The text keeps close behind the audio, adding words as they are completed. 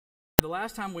The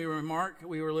last time we were in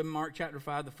Mark chapter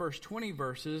 5, the first 20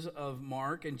 verses of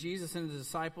Mark, and Jesus and his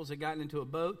disciples had gotten into a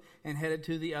boat and headed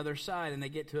to the other side, and they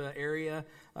get to an area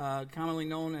commonly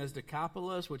known as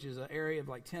Decapolis, which is an area of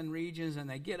like 10 regions, and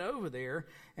they get over there,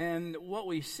 and what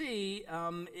we see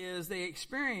is they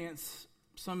experience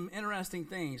some interesting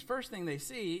things. First thing they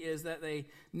see is that they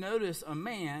notice a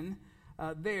man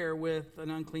there with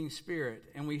an unclean spirit,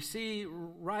 and we see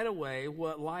right away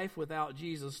what life without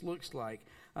Jesus looks like.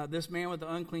 This man with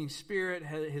the unclean spirit,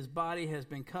 his body has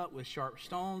been cut with sharp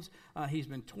stones. He's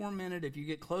been tormented. If you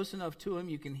get close enough to him,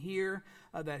 you can hear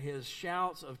that his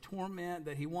shouts of torment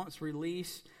that he wants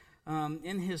release.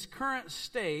 In his current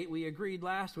state, we agreed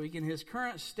last week, in his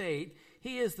current state,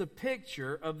 he is the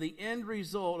picture of the end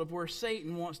result of where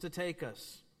Satan wants to take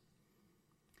us.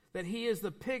 That he is the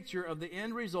picture of the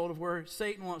end result of where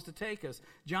Satan wants to take us.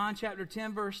 John chapter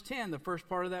 10, verse 10, the first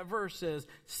part of that verse says,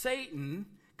 Satan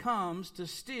comes to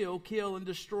steal, kill, and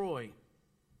destroy.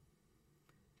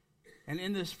 And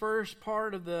in this first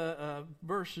part of the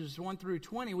verses 1 through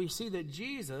 20, we see that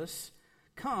Jesus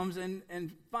comes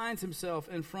and finds himself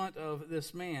in front of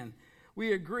this man.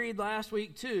 We agreed last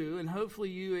week too, and hopefully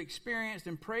you experienced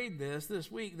and prayed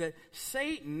this week, that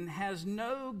Satan has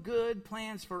no good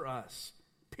plans for us,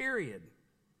 period.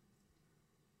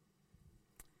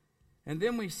 And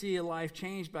then we see a life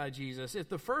changed by Jesus. If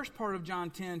the first part of John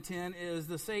 10:10 is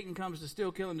the Satan comes to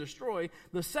steal, kill, and destroy,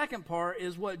 the second part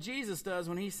is what Jesus does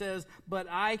when he says, but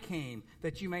I came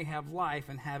that you may have life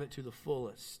and have it to the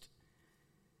fullest.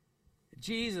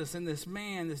 Jesus and this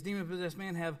man, this demon-possessed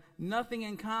man, have nothing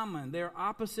in common. They're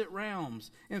opposite realms.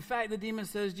 In fact, the demon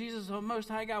says, Jesus, oh Most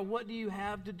High God, what do you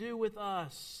have to do with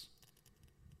us?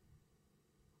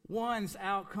 One's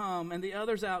outcome and the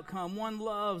other's outcome. One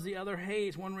loves, the other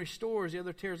hates. One restores, the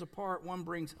other tears apart. One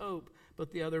brings hope,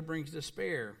 but the other brings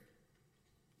despair.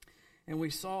 And we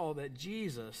saw that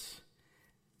Jesus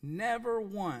never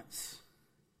once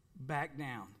backed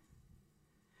down.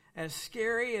 As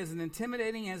scary, as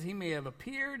intimidating as he may have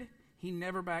appeared, he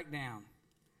never backed down.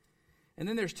 And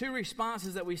then there's two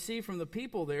responses that we see from the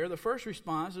people there. The first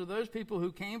response are those people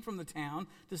who came from the town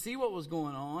to see what was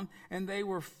going on, and they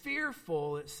were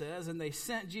fearful, it says, and they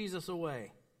sent Jesus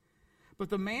away.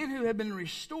 But the man who had been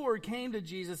restored came to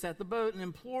Jesus at the boat and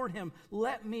implored him,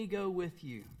 let me go with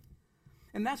you.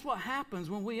 And that's what happens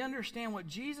when we understand what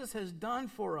Jesus has done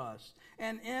for us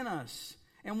and in us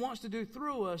and wants to do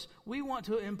through us. We want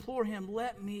to implore him,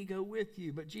 let me go with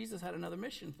you. But Jesus had another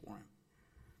mission for him.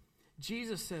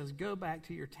 Jesus says, go back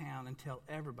to your town and tell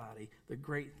everybody the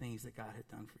great things that God had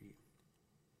done for you.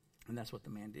 And that's what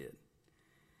the man did.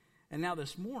 And now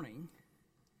this morning,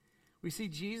 we see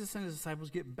Jesus and his disciples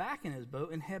get back in his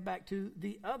boat and head back to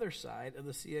the other side of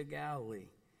the Sea of Galilee.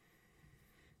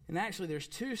 And actually, there's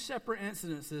two separate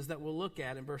incidences that we'll look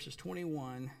at in verses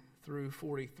 21 through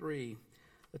 43.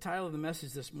 The title of the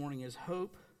message this morning is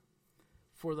Hope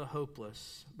for the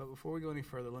Hopeless. But before we go any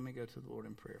further, let me go to the Lord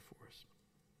in prayer for us.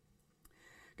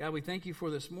 God, we thank you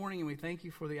for this morning, and we thank you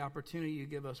for the opportunity you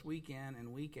give us week in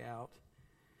and week out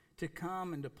to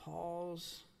come and to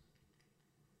pause,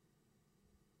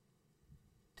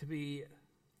 to be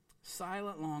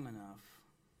silent long enough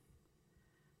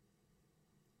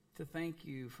to thank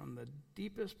you from the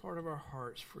deepest part of our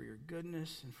hearts for your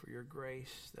goodness and for your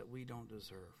grace that we don't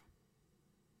deserve.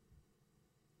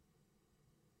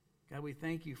 God, we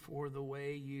thank you for the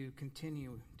way you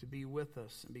continue to be with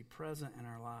us and be present in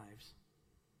our lives.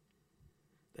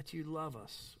 That you love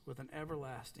us with an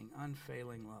everlasting,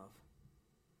 unfailing love,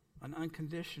 an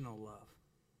unconditional love.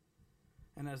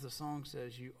 And as the song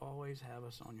says, you always have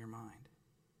us on your mind.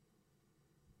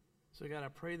 So God, I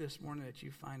pray this morning that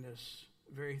you find us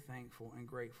very thankful and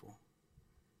grateful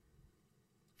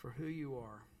for who you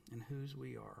are and whose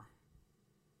we are.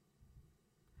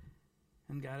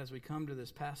 And God, as we come to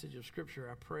this passage of Scripture,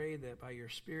 I pray that by your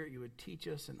Spirit you would teach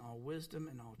us in all wisdom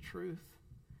and all truth,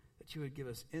 that you would give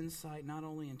us insight not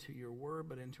only into your word,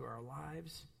 but into our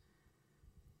lives.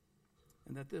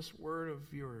 And that this word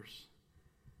of yours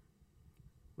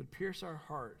would pierce our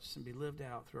hearts and be lived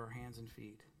out through our hands and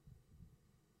feet.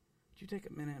 Would you take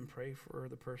a minute and pray for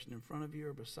the person in front of you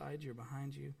or beside you or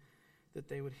behind you, that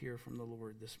they would hear from the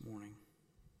Lord this morning.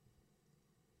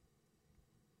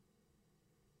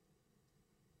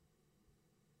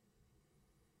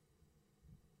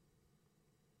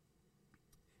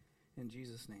 In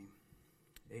Jesus' name,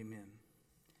 amen.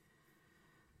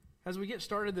 As we get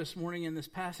started this morning in this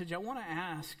passage, I want to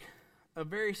ask a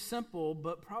very simple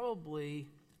but probably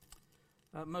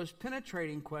most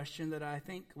penetrating question that I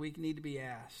think we need to be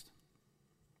asked.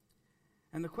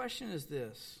 And the question is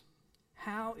this: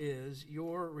 how is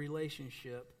your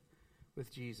relationship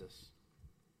with Jesus?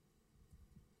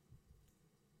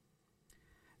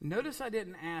 Notice I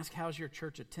didn't ask, how's your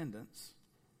church attendance?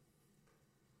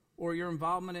 Or your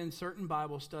involvement in certain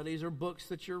Bible studies or books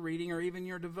that you're reading or even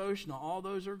your devotional. All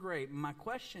those are great. My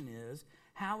question is,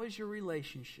 how is your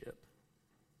relationship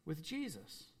with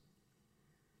Jesus?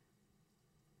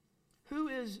 Who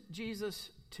is Jesus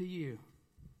to you?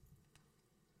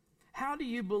 How do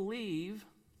you believe,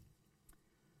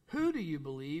 who do you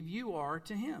believe you are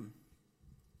to him?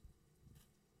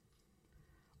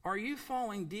 Are you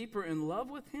falling deeper in love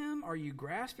with him? Are you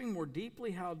grasping more deeply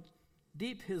how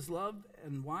deep his love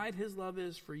and wide his love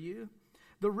is for you?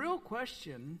 The real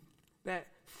question that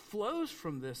flows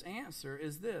from this answer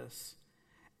is this: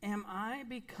 am I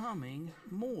becoming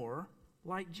more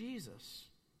like Jesus?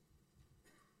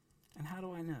 And how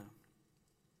do I know?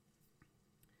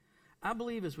 I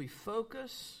believe as we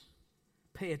focus,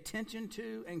 pay attention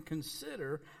to, and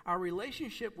consider our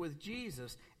relationship with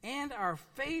Jesus and our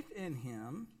faith in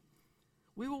him,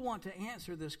 we will want to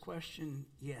answer this question,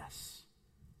 yes.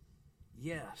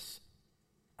 Yes,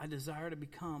 I desire to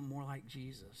become more like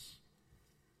Jesus.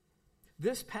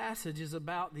 This passage is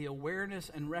about the awareness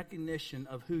and recognition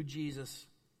of who Jesus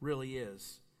really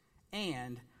is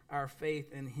and our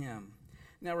faith in him.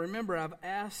 Now remember, I've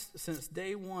asked since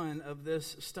day one of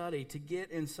this study to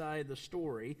get inside the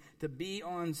story, to be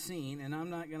on scene, and I'm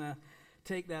not going to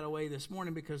take that away this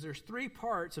morning because there's 3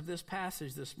 parts of this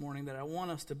passage this morning that I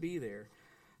want us to be there.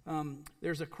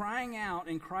 There's a crying out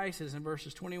in crisis in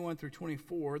verses 21 through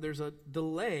 24. There's a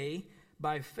delay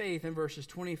by faith in verses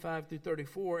 25 through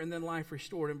 34, and then life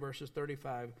restored in verses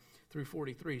 35 through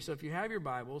 43. So if you have your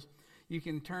Bibles, you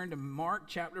can turn to Mark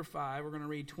chapter 5. We're going to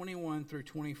read 21 through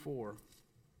 24.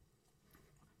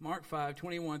 Mark 5,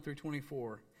 21 through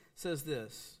 24 says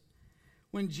this: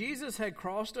 when Jesus had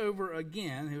crossed over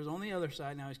again, he was on the other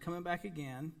side, now he's coming back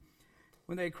again.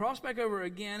 When they crossed back over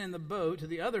again in the boat to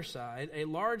the other side, a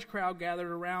large crowd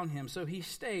gathered around him, so he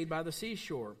stayed by the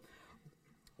seashore.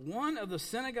 One of the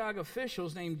synagogue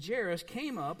officials named Jairus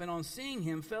came up and on seeing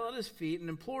him fell at his feet and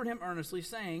implored him earnestly,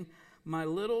 saying, "My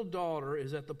little daughter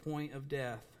is at the point of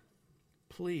death.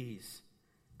 Please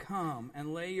come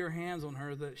and lay your hands on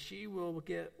her that she will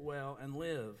get well and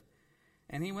live."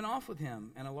 And he went off with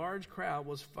him, and a large crowd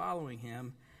was following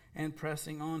him and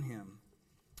pressing on him.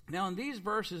 Now in these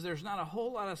verses, there's not a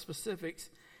whole lot of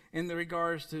specifics in the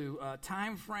regards to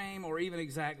time frame or even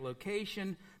exact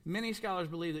location. Many scholars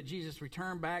believe that Jesus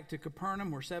returned back to Capernaum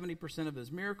where 70% of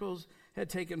his miracles had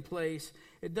taken place.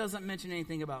 It doesn't mention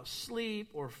anything about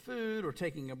sleep or food or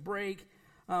taking a break,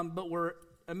 but we're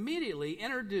immediately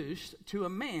introduced to a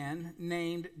man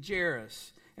named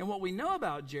Jairus. And what we know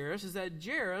about Jairus is that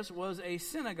Jairus was a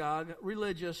synagogue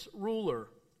religious ruler.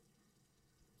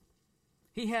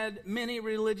 He had many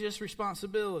religious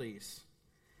responsibilities.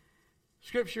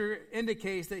 Scripture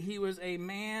indicates that he was a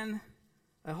man,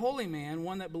 a holy man,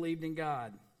 one that believed in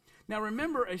God. Now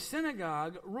remember, a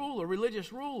synagogue ruler,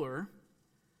 religious ruler,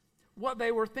 what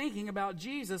they were thinking about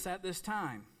Jesus at this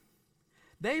time.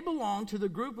 They belonged to the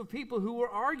group of people who were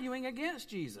arguing against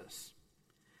Jesus,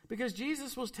 because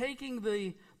Jesus was taking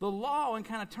the law and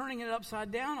kind of turning it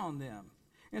upside down on them.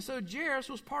 And so Jairus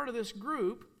was part of this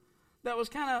group that was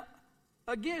kind of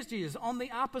against Jesus, on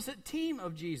the opposite team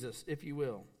of Jesus, if you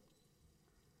will.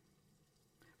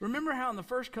 Remember how in the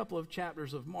first couple of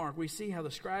chapters of Mark, we see how the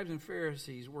scribes and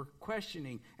Pharisees were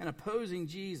questioning and opposing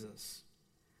Jesus.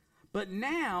 But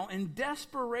now, in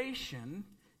desperation,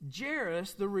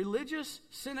 Jairus, the religious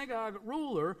synagogue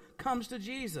ruler, comes to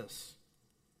Jesus.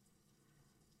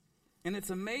 And it's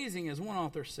amazing, as one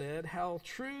author said, how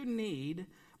true need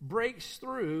breaks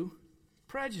through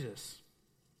prejudice.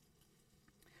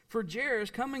 For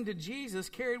Jairus, coming to Jesus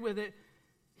carried with it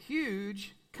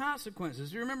huge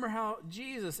consequences. You remember how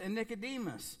Jesus and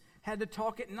Nicodemus had to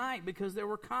talk at night because there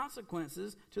were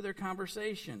consequences to their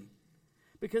conversation,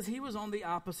 because he was on the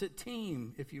opposite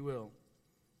team, if you will.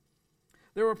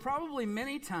 There were probably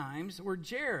many times where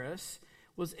Jairus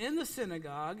was in the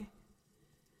synagogue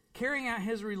carrying out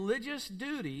his religious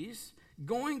duties,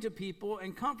 going to people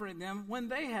and comforting them when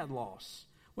they had loss,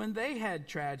 when they had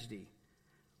tragedy,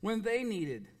 when they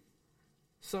needed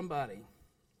somebody.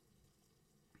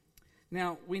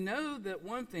 Now, we know that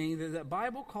one thing, that the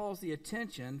Bible calls the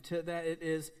attention to that it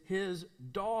is his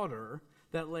daughter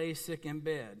that lays sick in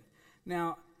bed.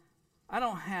 Now, I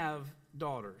don't have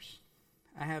daughters.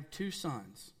 I have 2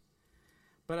 sons.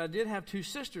 But I did have 2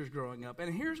 sisters growing up.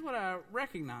 And here's what I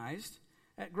recognized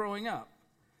at growing up.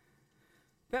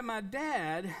 That my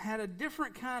dad had a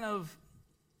different kind of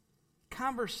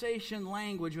conversation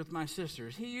language with my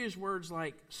sisters. He used words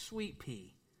like sweet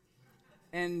pea.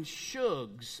 and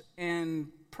shugs and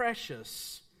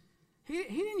precious. He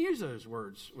didn't use those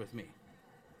words with me.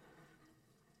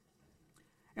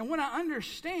 And what I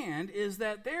understand is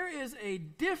that there is a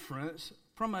difference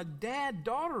from a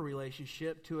dad-daughter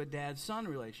relationship to a dad-son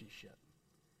relationship.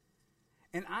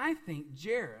 And I think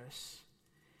Jairus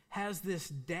has this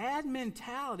dad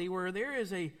mentality where there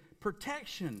is a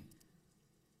protection,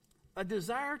 a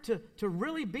desire to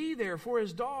really be there for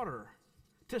his daughter,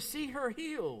 to see her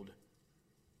healed.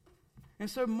 And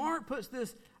so Mark puts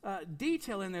this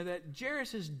detail in there that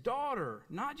Jairus' daughter,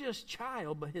 not just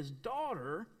child, but his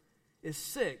daughter, is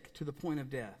sick to the point of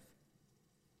death.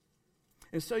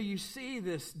 And so you see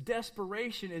this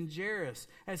desperation in Jairus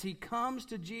as he comes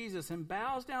to Jesus and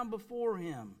bows down before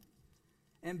him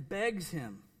and begs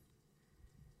him,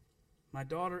 my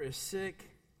daughter is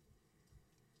sick.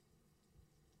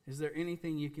 Is there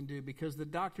anything you can do? Because the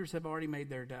doctors have already made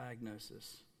their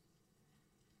diagnosis.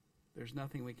 There's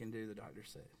nothing we can do, the doctor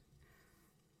said.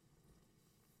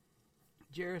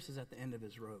 Jairus is at the end of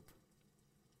his rope.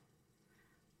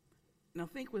 Now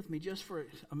think with me just for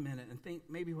a minute and think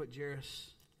maybe what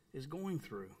Jairus is going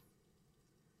through.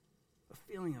 A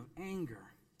feeling of anger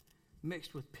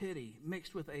mixed with pity,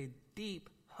 mixed with a deep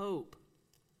hope.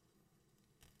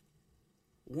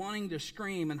 Wanting to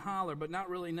scream and holler, but not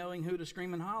really knowing who to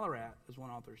scream and holler at, as one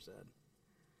author said.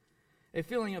 A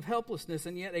feeling of helplessness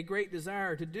and yet a great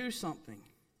desire to do something,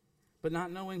 but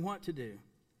not knowing what to do.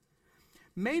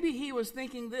 Maybe he was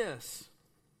thinking this.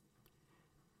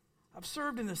 I've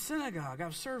served in the synagogue.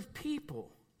 I've served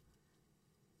people.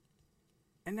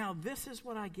 And now this is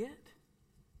what I get?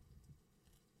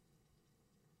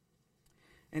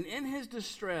 And in his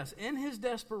distress, in his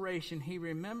desperation, he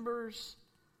remembers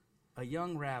a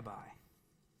young rabbi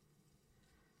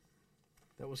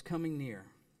that was coming near.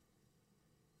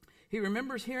 He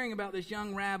remembers hearing about this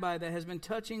young rabbi that has been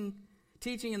teaching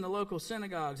in the local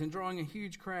synagogues and drawing a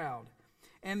huge crowd.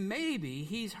 And maybe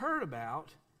he's heard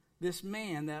about this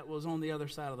man that was on the other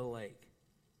side of the lake.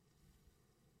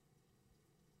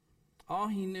 All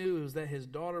he knew was that his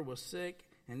daughter was sick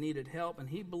and needed help, and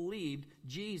he believed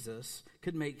Jesus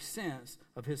could make sense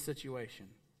of his situation.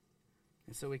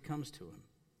 And so he comes to him.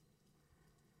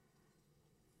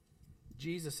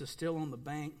 Jesus is still on the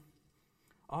bank.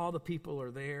 All the people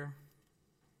are there.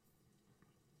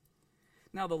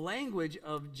 Now, the language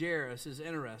of Jairus is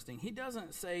interesting. He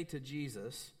doesn't say to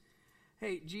Jesus,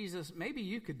 hey, Jesus, maybe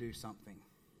you could do something.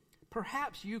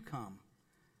 Perhaps you come.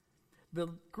 The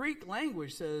Greek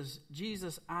language says,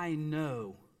 Jesus, I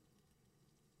know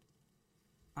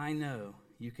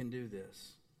you can do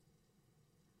this.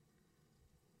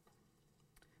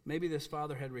 Maybe this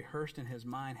father had rehearsed in his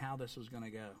mind how this was going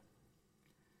to go.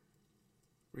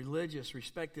 Religious,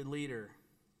 respected leader.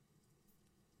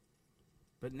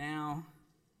 But now,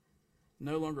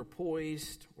 no longer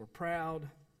poised or proud,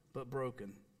 but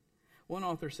broken. One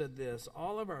author said this,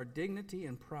 all of our dignity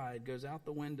and pride goes out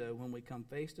the window when we come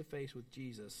face to face with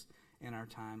Jesus in our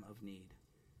time of need.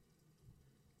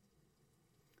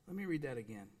 Let me read that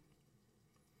again.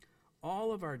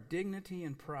 All of our dignity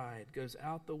and pride goes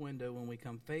out the window when we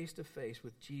come face to face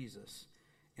with Jesus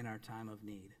in our time of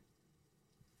need.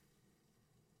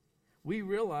 We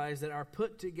realize that our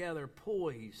put together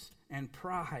poise and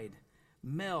pride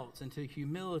melts into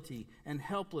humility and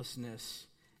helplessness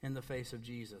in the face of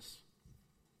Jesus.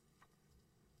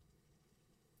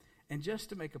 And just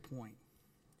to make a point,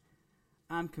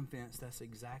 I'm convinced that's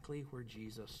exactly where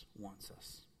Jesus wants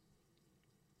us.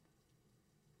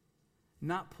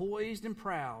 Not poised and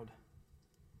proud,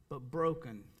 but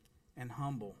broken and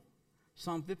humble.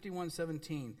 Psalm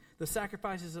 51:17. The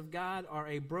sacrifices of God are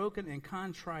a broken and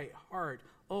contrite heart.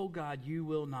 O God, you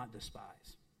will not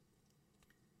despise.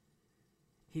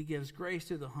 He gives grace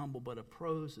to the humble, but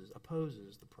opposes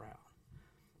the proud.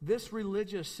 This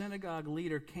religious synagogue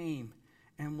leader came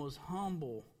and was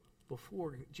humble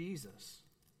before Jesus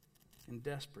and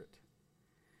desperate.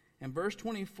 In verse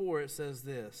 24 it says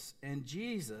this, and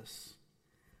Jesus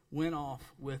went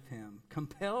off with him.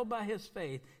 Compelled by his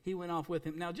faith, he went off with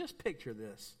him. Now just picture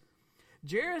this.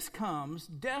 Jairus comes,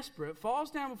 desperate,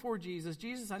 falls down before Jesus.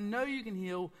 Jesus, I know you can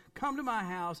heal. Come to my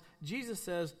house. Jesus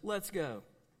says, let's go.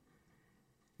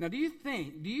 Now do you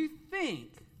think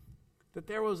that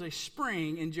there was a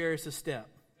spring in Jairus' step?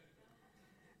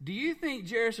 Do you think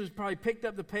Jairus was probably picked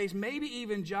up the pace, maybe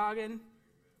even jogging,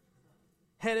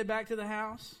 headed back to the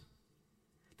house?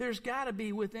 There's got to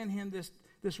be within him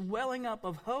this welling up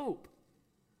of hope.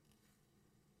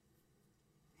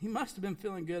 He must have been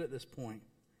feeling good at this point.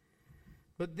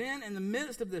 But then in the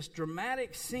midst of this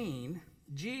dramatic scene,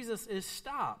 Jesus is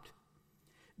stopped.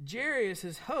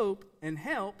 Jairus' hope and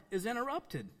help is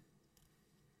interrupted.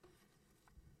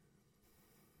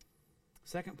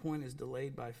 Second point is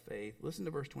delayed by faith. Listen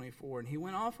to verse 24. And he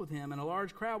went off with him, and a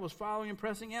large crowd was following and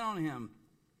pressing in on him.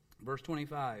 Verse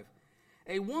 25.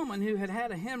 A woman who had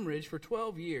had a hemorrhage for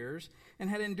 12 years and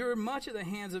had endured much at the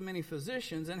hands of many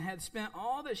physicians and had spent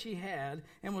all that she had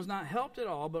and was not helped at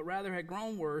all, but rather had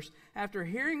grown worse, after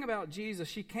hearing about Jesus,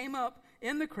 she came up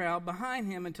in the crowd behind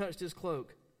him and touched his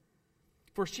cloak.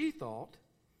 For she thought,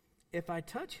 if I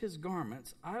touch his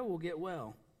garments, I will get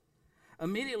well.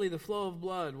 Immediately the flow of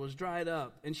blood was dried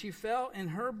up, and she felt in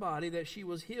her body that she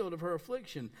was healed of her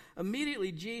affliction.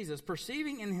 Immediately Jesus,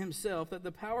 perceiving in himself that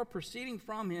the power proceeding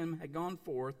from him had gone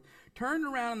forth, turned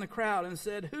around in the crowd and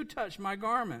said, Who touched my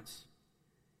garments?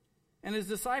 And his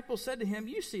disciples said to him,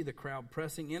 You see the crowd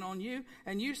pressing in on you,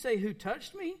 and you say, Who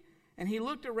touched me? And he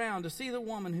looked around to see the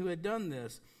woman who had done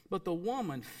this. But the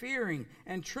woman, fearing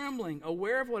and trembling,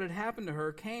 aware of what had happened to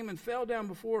her, came and fell down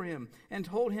before him and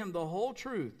told him the whole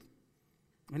truth.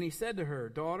 And he said to her,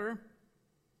 Daughter,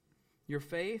 your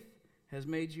faith has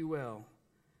made you well.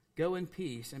 Go in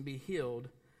peace and be healed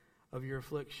of your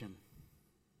affliction.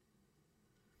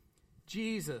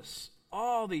 Jesus,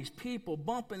 all these people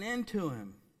bumping into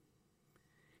him.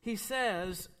 He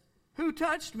says, Who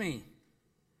touched me?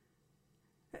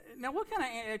 Now, what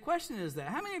kind of question is that?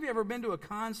 How many of you ever been to a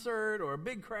concert or a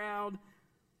big crowd?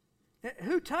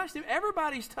 Who touched him?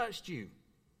 Everybody's touched you.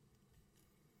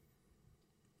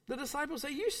 The disciples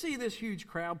say, You see this huge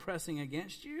crowd pressing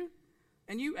against you,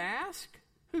 and you ask,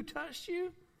 Who touched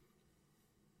you?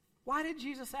 Why did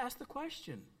Jesus ask the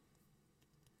question?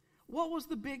 What was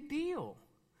the big deal?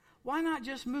 Why not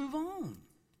just move on?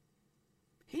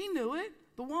 He knew it.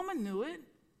 The woman knew it.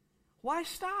 Why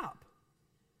stop?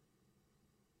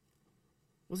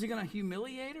 Was he going to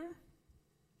humiliate her?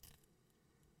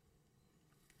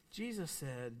 Jesus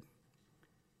said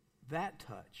that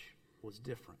touch was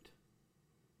different.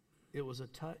 It was a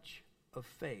touch of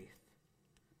faith,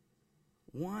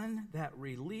 one that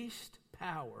released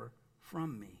power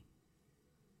from me.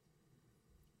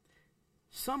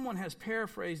 Someone has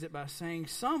paraphrased it by saying,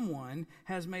 someone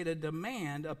has made a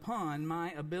demand upon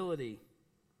my ability.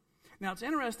 Now, it's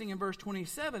interesting in verse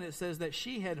 27, it says that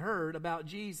she had heard about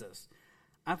Jesus.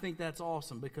 I think that's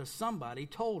awesome because somebody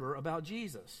told her about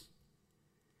Jesus.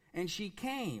 And she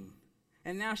came,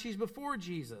 and now she's before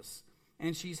Jesus,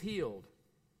 and she's healed.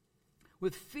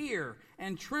 With fear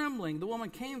and trembling, the woman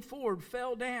came forward,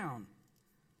 fell down.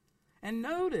 And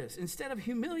notice, instead of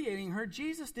humiliating her,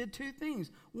 Jesus did two things.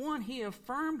 One, he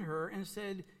affirmed her and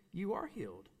said, You are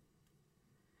healed.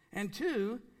 And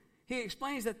two, he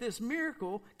explains that this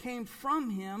miracle came from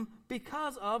him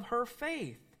because of her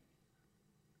faith.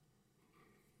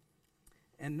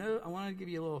 And I want to give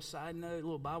you a little side note, a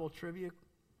little Bible trivia.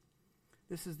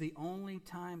 This is the only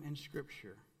time in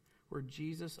Scripture where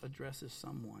Jesus addresses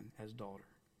someone as daughter.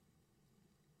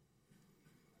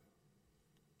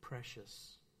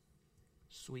 Precious,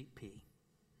 sweet pea,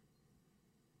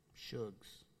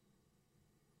 Shugs.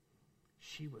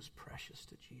 She was precious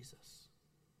to Jesus.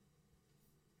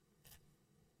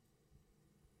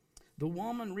 The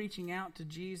woman reaching out to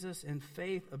Jesus in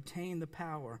faith obtained the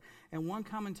power. And one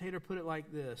commentator put it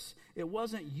like this: it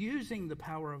wasn't using the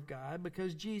power of God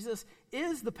because Jesus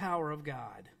is the power of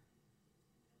God.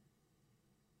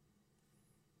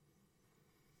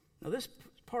 Now, this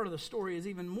part of the story is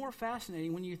even more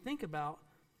fascinating when you think about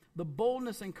the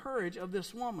boldness and courage of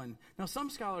this woman. Now, some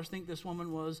scholars think this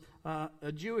woman was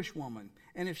a Jewish woman.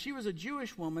 And if she was a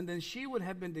Jewish woman, then she would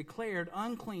have been declared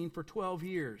unclean for 12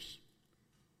 years.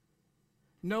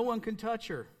 No one could touch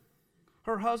her.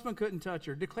 Her husband couldn't touch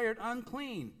her. Declared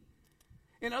unclean.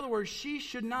 In other words, she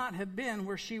should not have been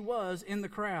where she was in the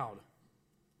crowd.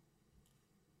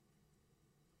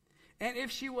 And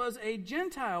if she was a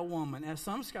Gentile woman, as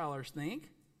some scholars think,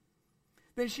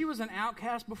 then she was an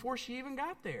outcast before she even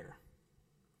got there.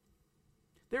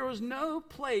 There was no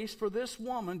place for this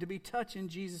woman to be touching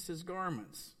Jesus'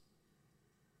 garments.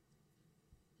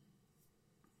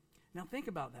 Now think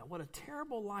about that. What a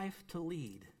terrible life to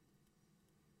lead.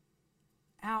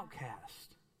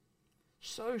 Outcast.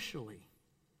 Socially.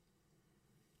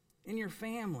 In your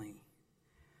family.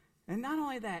 And not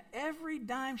only that, every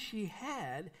dime she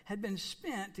had been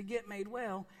spent to get made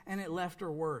well, and it left her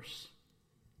worse.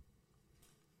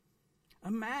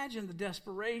 Imagine the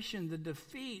desperation, the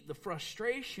defeat, the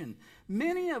frustration.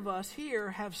 Many of us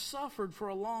here have suffered for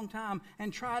a long time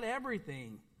and tried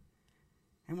everything.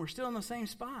 And we're still in the same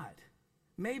spot.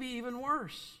 Maybe even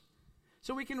worse.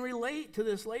 So we can relate to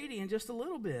this lady in just a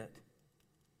little bit.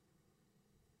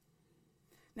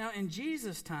 Now, in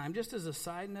Jesus' time, just as a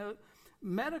side note,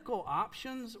 medical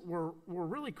options were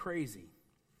really crazy.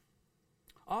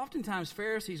 Oftentimes,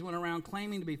 Pharisees went around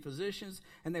claiming to be physicians,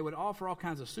 and they would offer all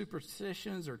kinds of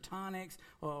superstitions or tonics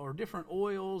or different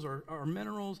oils or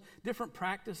minerals, different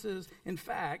practices. In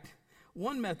fact,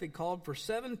 one method called for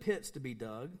 7 pits to be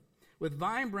dug, with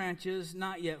vine branches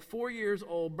not yet 4 years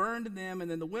old burned in them,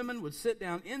 and then the women would sit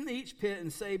down in each pit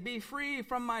and say, "Be free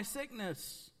from my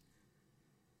sickness."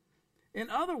 In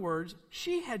other words,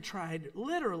 she had tried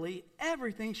literally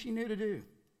everything she knew to do.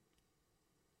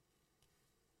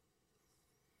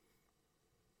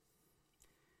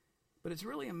 But it's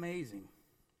really amazing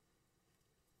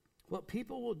what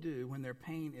people will do when their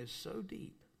pain is so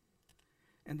deep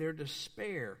and their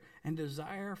despair and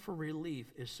desire for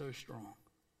relief is so strong.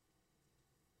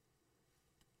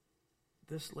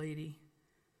 This lady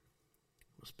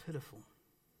was pitiful.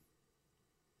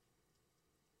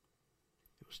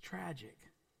 It was tragic.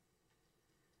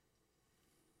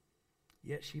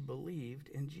 Yet she believed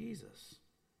in Jesus.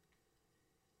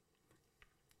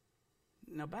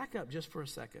 Now back up just for a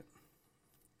second.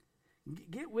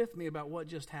 Get with me about what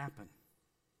just happened.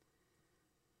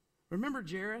 Remember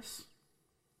Jairus?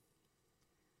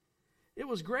 It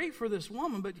was great for this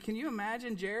woman, but can you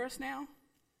imagine Jairus now?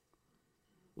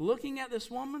 Looking at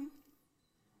this woman?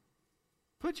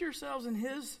 Put yourselves in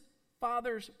his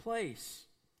father's place.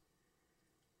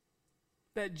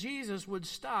 That Jesus would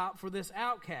stop for this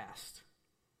outcast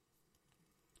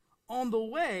on the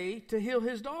way to heal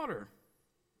his daughter.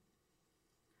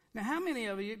 Now, how many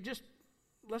of you,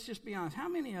 let's just be honest, how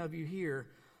many of you here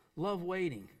love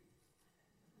waiting?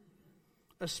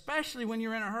 Especially when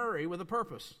you're in a hurry with a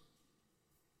purpose.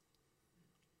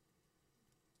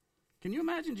 Can you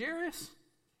imagine Jairus?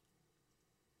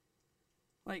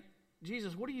 Like,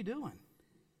 Jesus, what are you doing?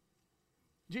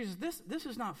 Jesus, this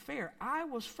is not fair. I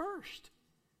was first.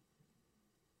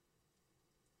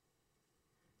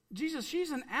 Jesus,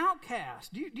 she's an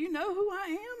outcast. Do you know who I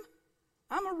am?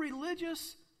 I'm a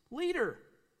religious leader.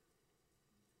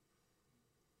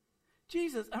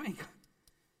 Jesus,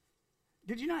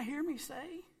 did you not hear me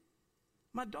say?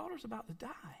 My daughter's about to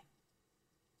die.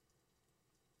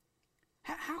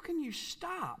 How can you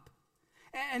stop?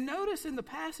 And notice in the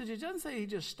passage, it doesn't say he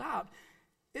just stopped.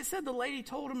 It said the lady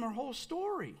told him her whole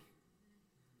story.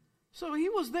 So he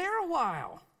was there a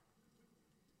while.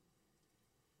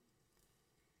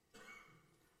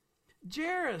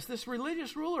 Jairus, this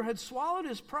religious ruler, had swallowed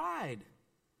his pride,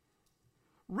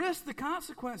 risked the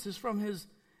consequences from his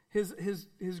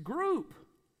group,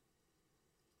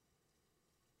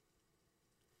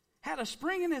 had a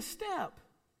spring in his step.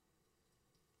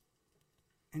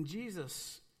 And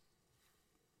Jesus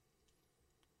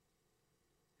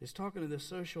is talking to this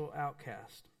social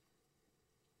outcast.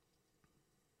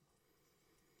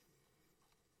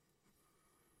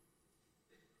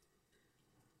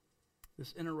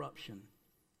 This interruption.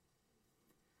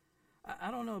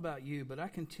 I don't know about you, but I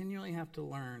continually have to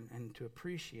learn and to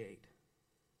appreciate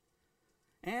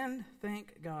and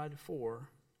thank God for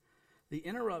the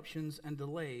interruptions and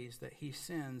delays that he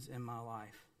sends in my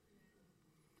life,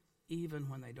 even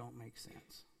when they don't make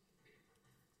sense.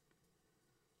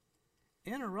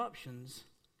 Interruptions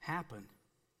happen.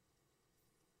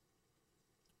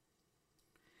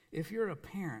 If you're a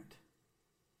parent,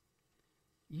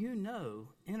 you know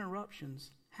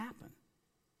interruptions happen.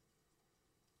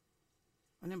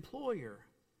 An employer,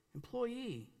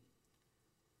 employee,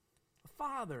 a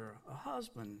father, a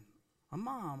husband, a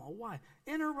mom, a wife.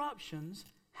 Interruptions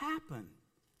happen.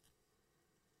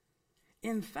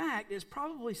 In fact, it's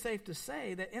probably safe to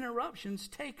say that interruptions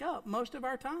take up most of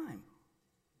our time.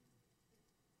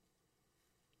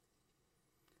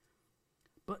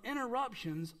 But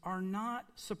interruptions are not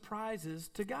surprises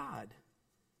to God.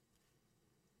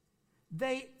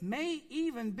 They may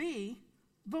even be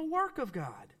the work of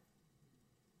God.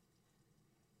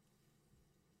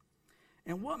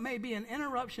 And what may be an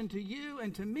interruption to you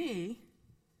and to me,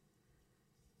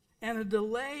 and a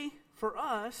delay for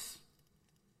us,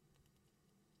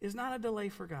 is not a delay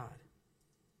for God.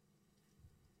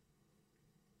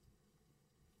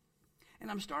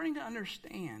 And I'm starting to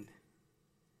understand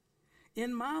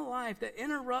in my life that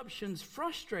interruptions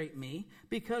frustrate me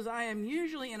because I am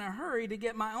usually in a hurry to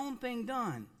get my own thing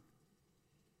done.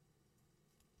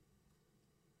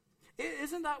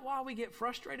 Isn't that why we get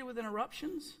frustrated with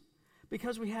interruptions?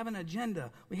 Because we have an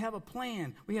agenda, we have a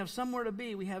plan, we have somewhere to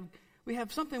be, we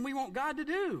have something we want God to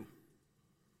do.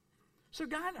 So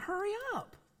God, hurry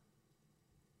up.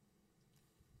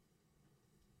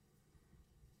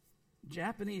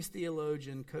 Japanese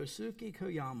theologian Kosuke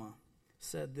Koyama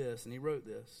said this, and he wrote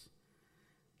this: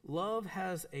 love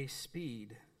has a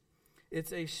speed.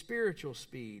 It's a spiritual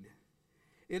speed.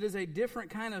 It is a different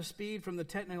kind of speed from the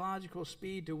technological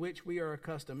speed to which we are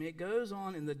accustomed. It goes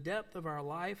on in the depth of our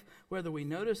life, whether we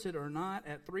notice it or not,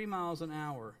 at 3 miles an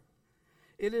hour.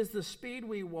 It is the speed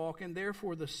we walk, and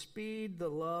therefore the speed the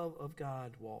love of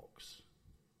God walks.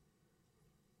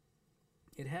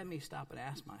 It had me stop and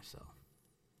ask myself,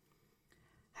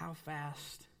 how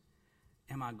fast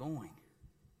am I going?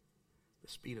 The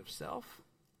speed of self,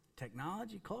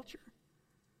 technology, culture,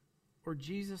 or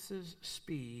Jesus'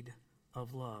 speed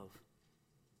of love?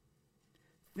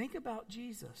 Think about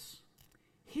Jesus.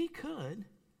 He could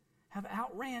have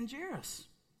outran Jairus.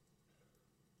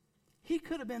 He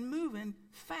could have been moving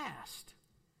fast.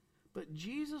 But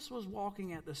Jesus was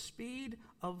walking at the speed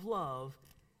of love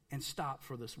and stopped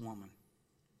for this woman.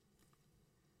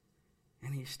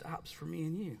 And he stops for me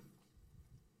and you.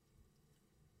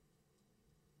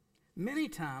 Many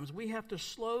times we have to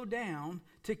slow down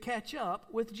to catch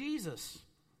up with Jesus.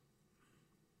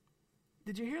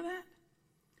 Did you hear that?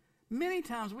 Many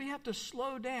times we have to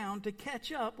slow down to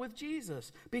catch up with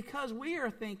Jesus because we are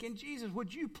thinking, Jesus,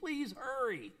 would you please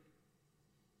hurry?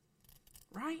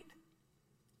 Right?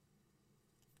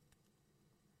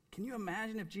 Can you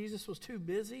imagine if Jesus was too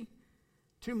busy,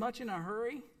 too much in a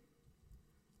hurry?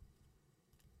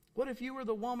 What if you were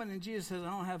the woman and Jesus says, I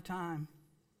don't have time?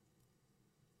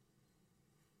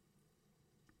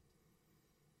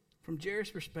 From Jairus'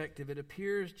 perspective, it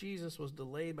appears Jesus was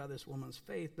delayed by this woman's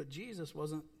faith, but Jesus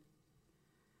wasn't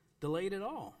delayed at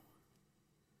all.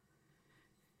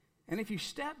 And if you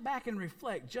step back and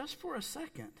reflect just for a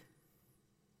second,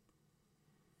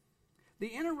 the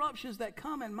interruptions that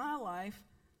come in my life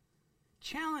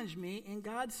challenge me in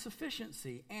God's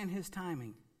sufficiency and his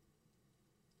timing,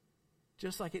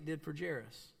 just like it did for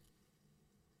Jairus.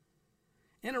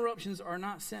 Interruptions are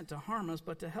not sent to harm us,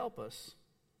 but to help us.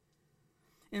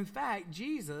 In fact,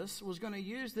 Jesus was going to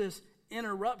use this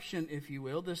interruption, if you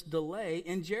will, this delay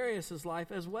in Jairus' life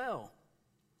as well,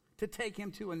 to take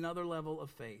him to another level of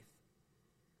faith.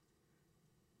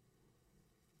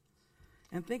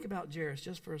 And think about Jairus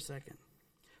just for a second.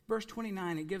 Verse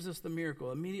 29, it gives us the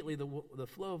miracle. Immediately the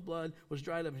flow of blood was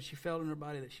dried up, and she felt in her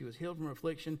body that she was healed from her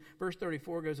affliction. Verse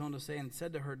 34 goes on to say, and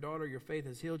said to her, daughter, your faith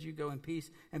has healed you. Go in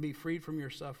peace and be freed from your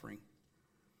suffering.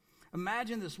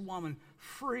 Imagine this woman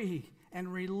free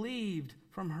and relieved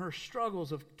from her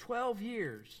struggles of 12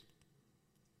 years.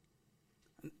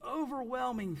 An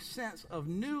overwhelming sense of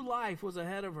new life was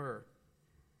ahead of her.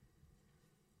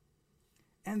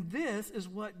 And this is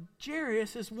what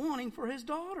Jairus is wanting for his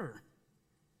daughter.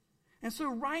 And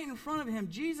so right in front of him,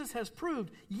 Jesus has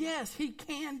proved, yes, he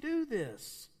can do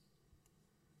this.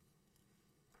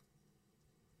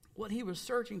 What he was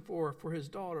searching for his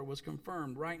daughter was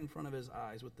confirmed right in front of his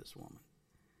eyes with this woman.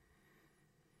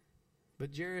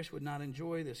 But Jairus would not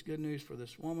enjoy this good news for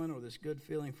this woman or this good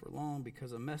feeling for long,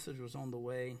 because a message was on the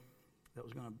way that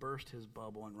was going to burst his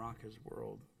bubble and rock his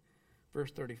world.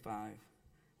 Verse 35.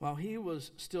 While he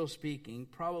was still speaking,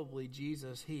 probably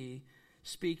Jesus, he,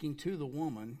 speaking to the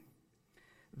woman,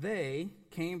 they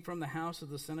came from the house of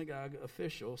the synagogue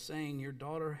official, saying, your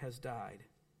daughter has died.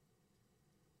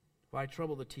 Why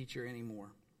trouble the teacher anymore?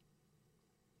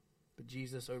 But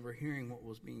Jesus, overhearing what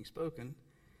was being spoken,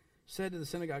 said to the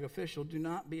synagogue official, do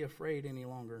not be afraid any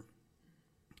longer,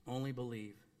 only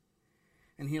believe.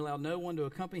 And he allowed no one to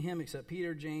accompany him except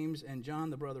Peter, James, and John,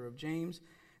 the brother of James.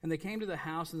 And they came to the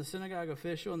house and the synagogue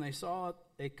official, and they saw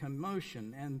a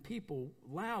commotion and people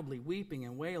loudly weeping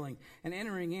and wailing. And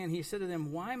entering in, he said to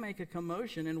them, why make a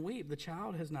commotion and weep? The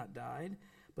child has not died,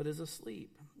 but is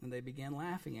asleep. And they began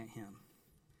laughing at him.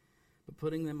 But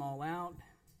putting them all out,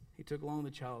 he took along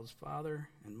the child's father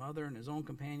and mother and his own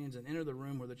companions and entered the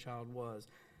room where the child was.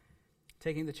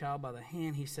 Taking the child by the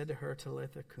hand, he said to her,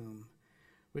 Talitha cum,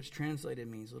 which translated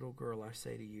means, little girl, I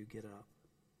say to you, get up.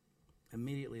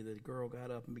 Immediately the girl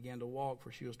got up and began to walk,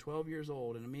 for she was 12 years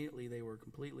old, and immediately they were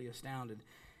completely astounded.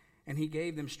 And he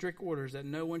gave them strict orders that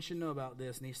no one should know about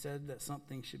this, and he said that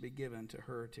something should be given to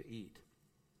her to eat.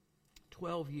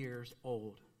 12 years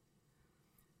old.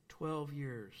 12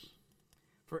 years.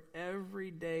 For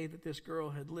every day that this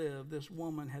girl had lived, this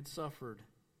woman had suffered.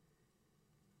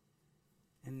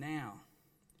 And now,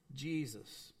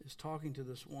 Jesus is talking to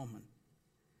this woman,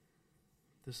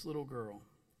 this little girl.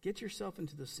 Get yourself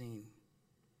into the scene,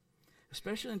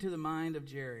 especially into the mind of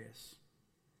Jairus.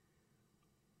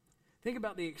 Think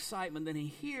about the excitement that he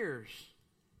hears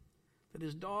that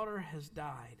his daughter has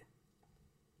died,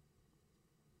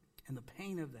 and the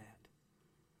pain of that,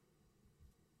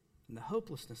 and the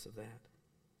hopelessness of that.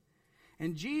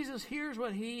 And Jesus hears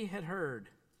what he had heard,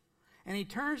 and he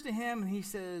turns to him and he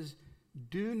says,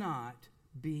 do not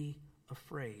be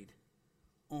afraid,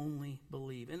 only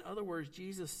believe. In other words,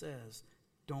 Jesus says,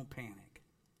 don't panic.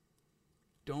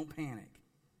 Don't panic.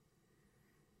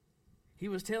 He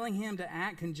was telling him to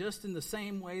act in just in the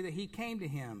same way that he came to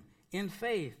him, in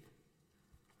faith.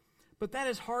 But that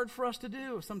is hard for us to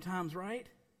do sometimes, right?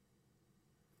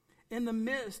 In the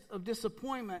midst of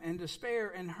disappointment and despair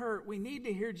and hurt, we need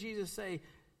to hear Jesus say,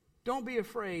 don't be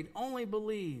afraid, only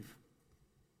believe.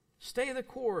 Stay the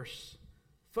course.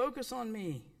 Focus on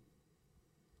me.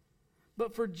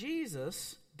 But for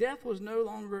Jesus, death was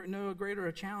no greater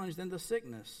a challenge than the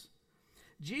sickness.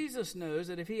 Jesus knows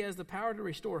that if he has the power to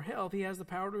restore health, he has the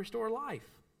power to restore life.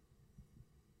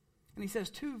 And he says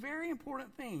two very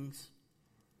important things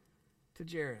to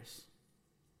Jairus.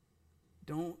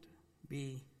 Don't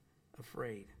be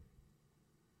afraid.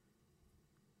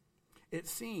 It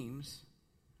seems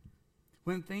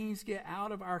when things get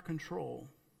out of our control,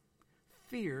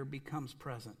 fear becomes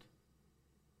present.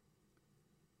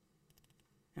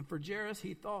 And for Jairus,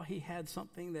 he thought he had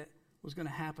something that was going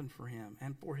to happen for him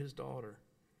and for his daughter.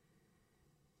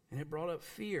 And it brought up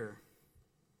fear.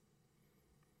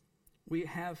 We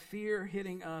have fear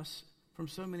hitting us from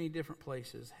so many different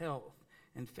places. Health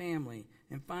and family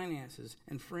and finances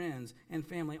and friends and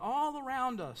family. All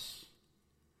around us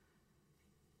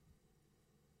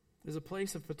is a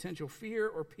place of potential fear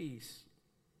or peace.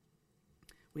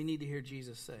 We need to hear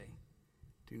Jesus say,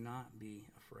 do not be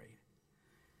afraid.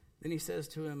 Then he says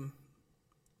to him,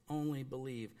 only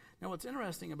believe. Now what's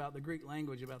interesting about the Greek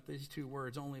language about these two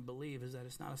words, only believe, is that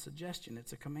it's not a suggestion,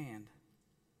 it's a command.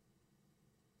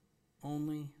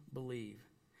 Only believe.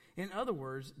 In other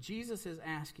words, Jesus is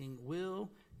asking, will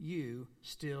you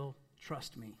still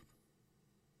trust me?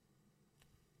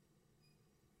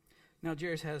 Now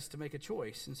Jairus has to make a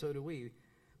choice, and so do we.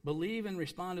 Believe and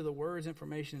respond to the words,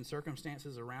 information, and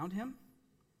circumstances around him,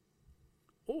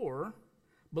 or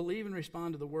believe and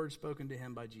respond to the words spoken to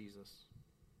him by Jesus.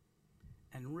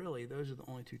 And really, those are the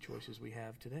only two choices we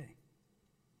have today.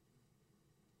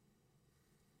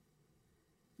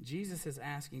 Jesus is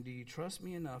asking, do you trust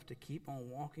me enough to keep on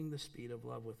walking the speed of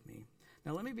love with me?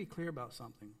 Now, let me be clear about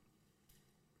something.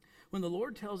 When the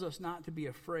Lord tells us not to be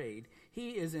afraid,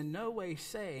 he is in no way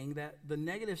saying that the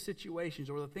negative situations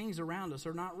or the things around us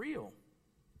are not real.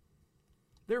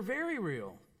 They're very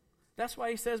real. That's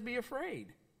why he says be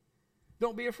afraid.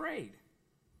 Don't be afraid.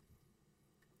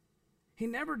 He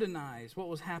never denies what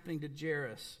was happening to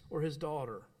Jairus or his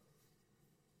daughter.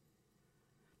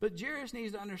 But Jairus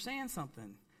needs to understand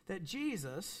something, that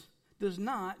Jesus does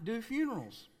not do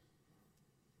funerals.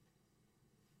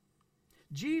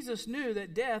 Jesus knew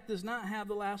that death does not have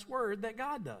the last word, that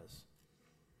God does.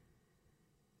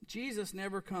 Jesus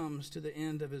never comes to the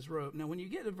end of his rope. Now, when you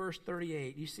get to verse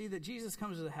 38, you see that Jesus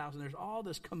comes to the house and there's all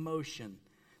this commotion,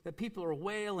 that people are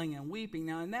wailing and weeping.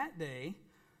 Now, in that day,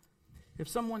 if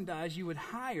someone dies, you would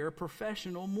hire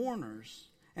professional mourners.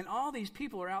 And all these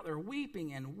people are out there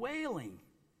weeping and wailing.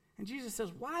 And Jesus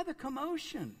says, why the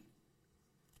commotion?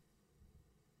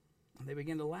 And they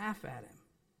begin to laugh at him.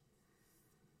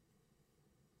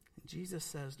 And Jesus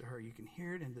says to her, you can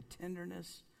hear it in the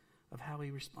tenderness of how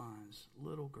he responds.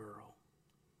 Little girl,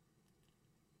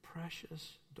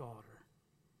 precious daughter,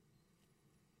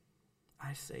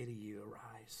 I say to you,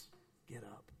 arise, get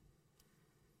up.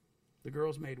 The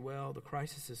girl's made well, the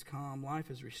crisis is calm, life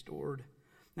is restored.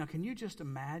 Now, can you just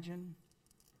imagine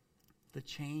the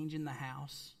change in the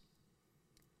house?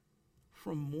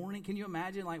 From mourning, can you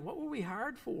imagine, what were we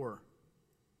hired for?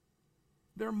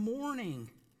 Their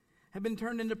mourning had been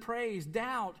turned into praise,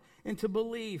 doubt into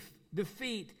belief,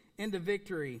 defeat into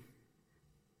victory.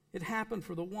 It happened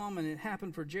for the woman, it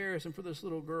happened for Jairus and for this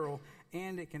little girl,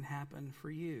 and it can happen for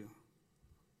you.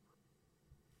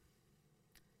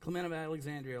 Clement of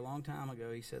Alexandria, a long time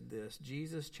ago, he said this: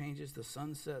 Jesus changes the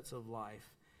sunsets of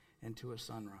life into a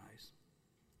sunrise.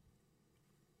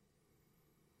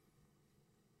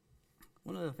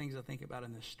 One of the things I think about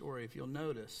in this story, if you'll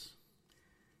notice,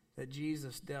 that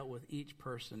Jesus dealt with each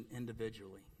person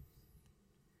individually.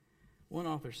 One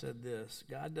author said this: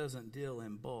 God doesn't deal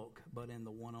in bulk, but in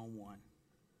the one-on-one.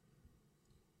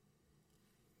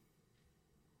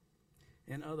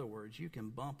 In other words, you can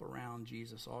bump around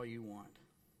Jesus all you want.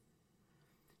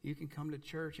 You can come to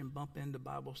church and bump into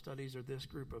Bible studies or this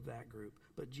group or that group,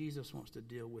 but Jesus wants to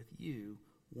deal with you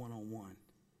one-on-one.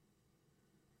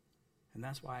 And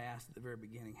that's why I asked at the very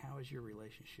beginning, how is your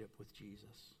relationship with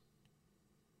Jesus?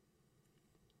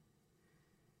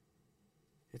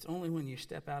 It's only when you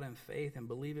step out in faith and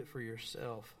believe it for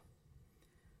yourself,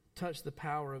 touch the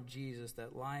power of Jesus,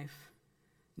 that life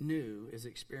new is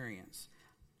experienced.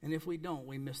 And if we don't,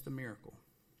 we miss the miracle.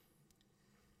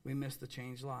 We miss the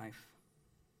changed life.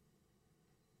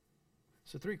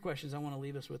 So 3 questions I want to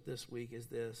leave us with this week is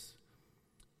this.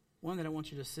 One that I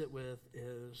want you to sit with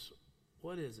is,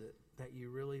 what is it that you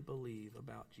really believe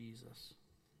about Jesus?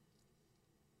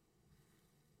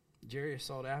 Jairus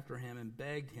sought after him and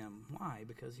begged him. Why?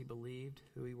 Because he believed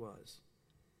who he was.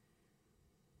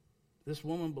 This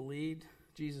woman believed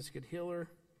Jesus could heal her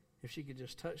if she could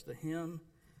just touch the hem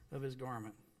of his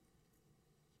garment.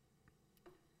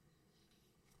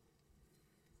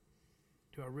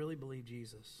 Do I really believe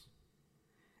Jesus?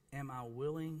 Am I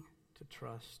willing to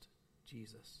trust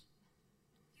Jesus?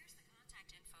 Here's the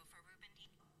contact info for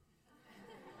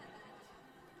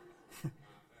Ruben.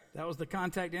 That was the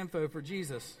contact info for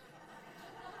Jesus.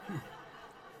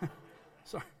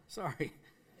 Sorry.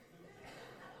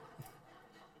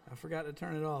 I forgot to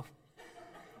turn it off.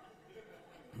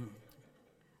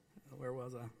 Where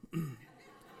was I?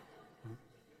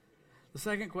 The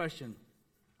second question.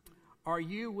 Are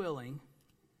you willing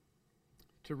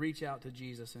to reach out to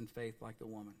Jesus in faith like the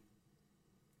woman?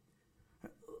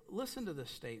 Listen to this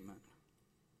statement.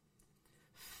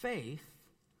 Faith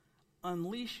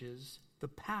unleashes the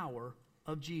power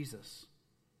of Jesus.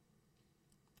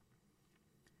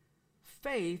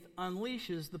 Faith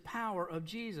unleashes the power of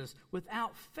Jesus.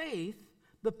 Without faith,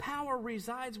 the power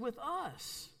resides with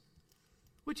us,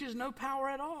 which is no power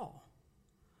at all.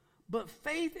 But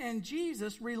faith in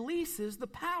Jesus releases the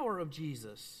power of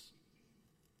Jesus.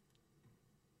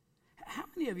 How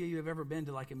many of you have ever been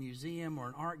to like a museum or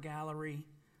an art gallery,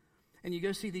 and you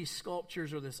go see these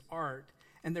sculptures or this art,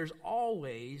 and there's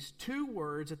always 2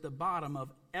 words at the bottom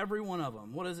of every one of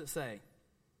them? What does it say?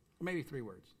 Or maybe 3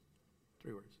 words.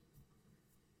 3 words.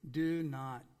 Do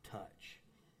not touch.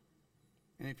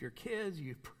 And if you're kids,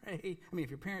 you pray. If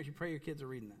you're parents, you pray your kids are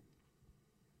reading that.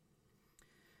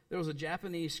 There was a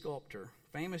Japanese sculptor,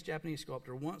 famous Japanese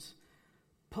sculptor, once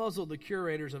puzzled the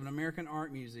curators of an American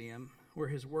art museum where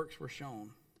his works were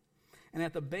shown. And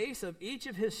at the base of each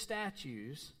of his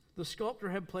statues, the sculptor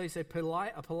had placed a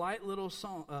polite little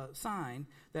sign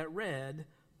that read,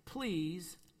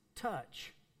 "Please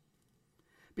touch."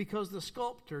 Because the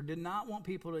sculptor did not want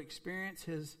people to experience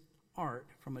his art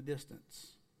from a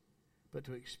distance, but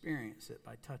to experience it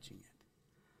by touching it.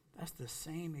 That's the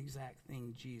same exact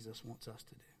thing Jesus wants us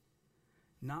to do.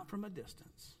 Not from a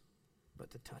distance,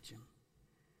 but to touch him,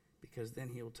 because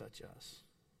then he'll touch us.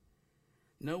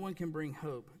 No one can bring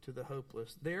hope to the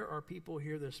hopeless. There are people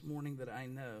here this morning that I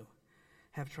know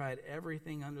have tried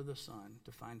everything under the sun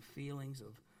to find feelings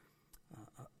of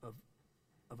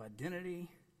identity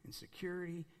and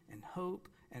security and hope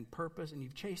and purpose, and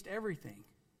you've chased everything.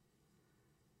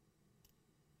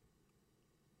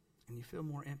 And you feel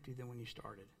more empty than when you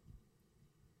started.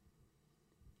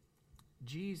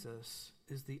 Jesus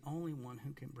is the only one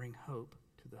who can bring hope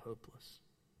to the hopeless.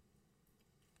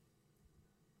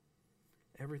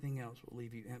 Everything else will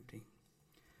leave you empty.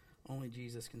 Only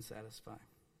Jesus can satisfy.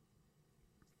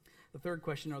 The third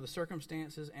question, are the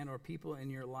circumstances and or people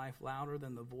in your life louder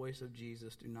than the voice of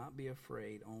Jesus? Do not be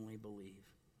afraid, only believe.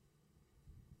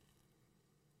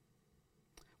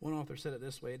 One author said it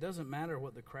this way: it doesn't matter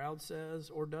what the crowd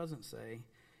says or doesn't say.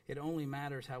 It only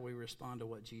matters how we respond to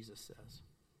what Jesus says.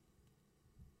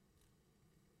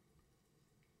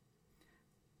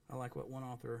 I like what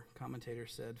one commentator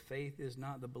said. Faith is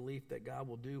not the belief that God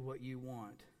will do what you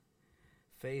want.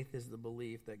 Faith is the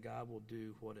belief that God will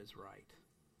do what is right.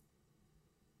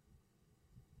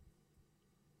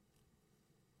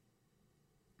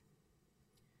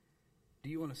 Do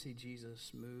you want to see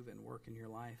Jesus move and work in your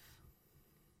life?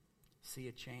 See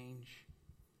a change?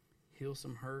 Heal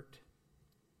some hurt?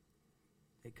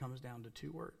 It comes down to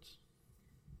 2 words.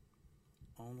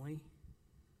 Only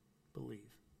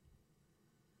believe.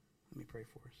 Let me pray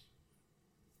for us.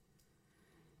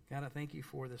 God, I thank you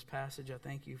for this passage. I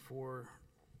thank you for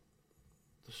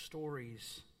the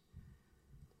stories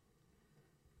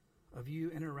of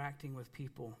you interacting with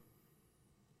people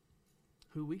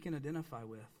who we can identify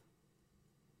with,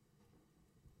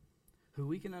 who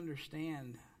we can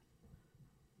understand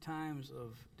times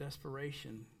of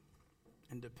desperation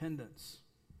and dependence,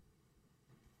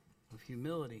 of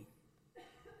humility,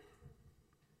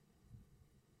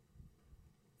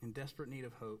 in desperate need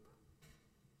of hope.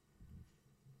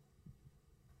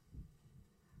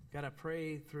 God, I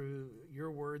pray through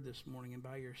your word this morning and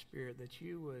by your Spirit that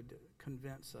you would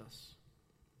convince us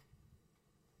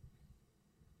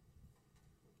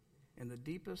in the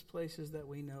deepest places that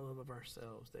we know of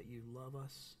ourselves that you love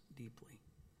us deeply,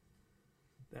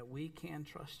 that we can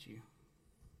trust you,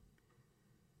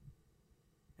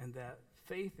 and that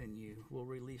faith in you will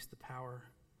release the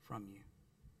power from you.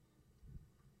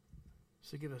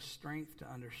 So give us strength to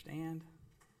understand.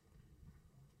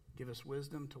 Give us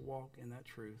wisdom to walk in that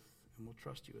truth, and we'll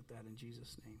trust you with that in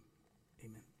Jesus' name.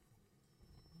 Amen.